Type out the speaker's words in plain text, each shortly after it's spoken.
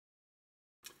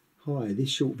Hi, this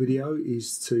short video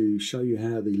is to show you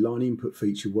how the line input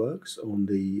feature works on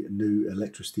the new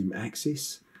ElectraStim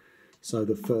AXIS. So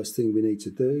the first thing we need to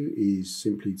do is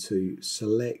simply to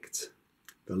select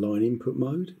the line input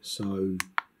mode. So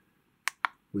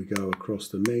we go across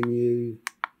the menu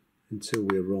until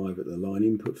we arrive at the line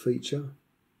input feature.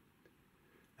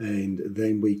 And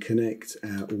then we connect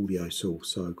our audio source.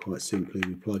 So quite simply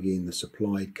we plug in the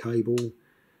supplied cable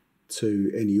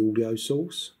to any audio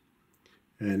source.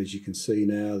 And as you can see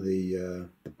now, the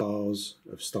bars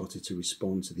have started to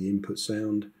respond to the input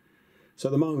sound. So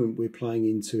at the moment we're playing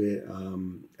into it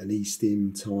an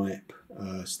eStim type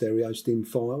stereo-stim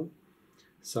file.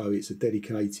 So it's a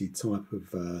dedicated type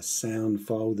of sound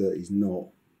file that is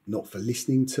not for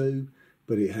listening to,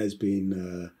 but it has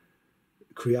been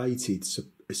created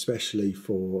especially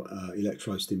for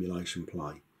electrostimulation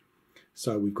play.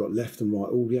 So we've got left and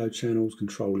right audio channels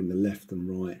controlling the left and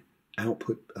right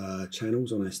output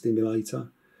channels on our stimulator.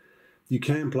 You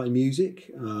can play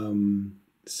music,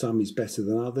 some is better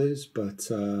than others, but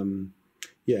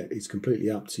yeah, it's completely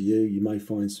up to you. You may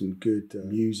find some good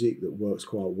music that works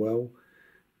quite well,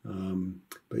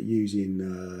 but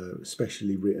using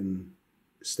specially written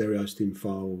stereo-stim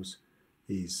files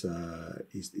is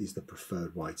the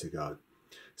preferred way to go.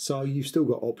 So you've still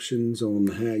got options on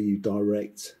how you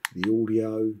direct the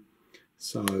audio.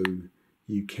 So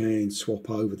you can swap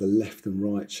over the left and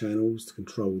right channels to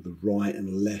control the right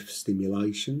and left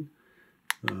stimulation.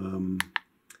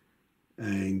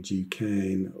 And you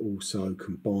can also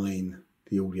combine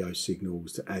the audio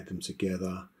signals to add them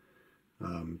together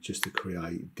just to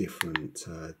create different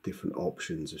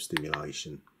options of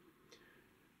stimulation.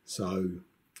 So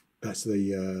that's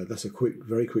a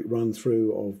very quick run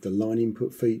through of the line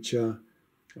input feature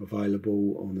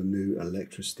available on the new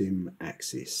ElectraStim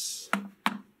AXIS.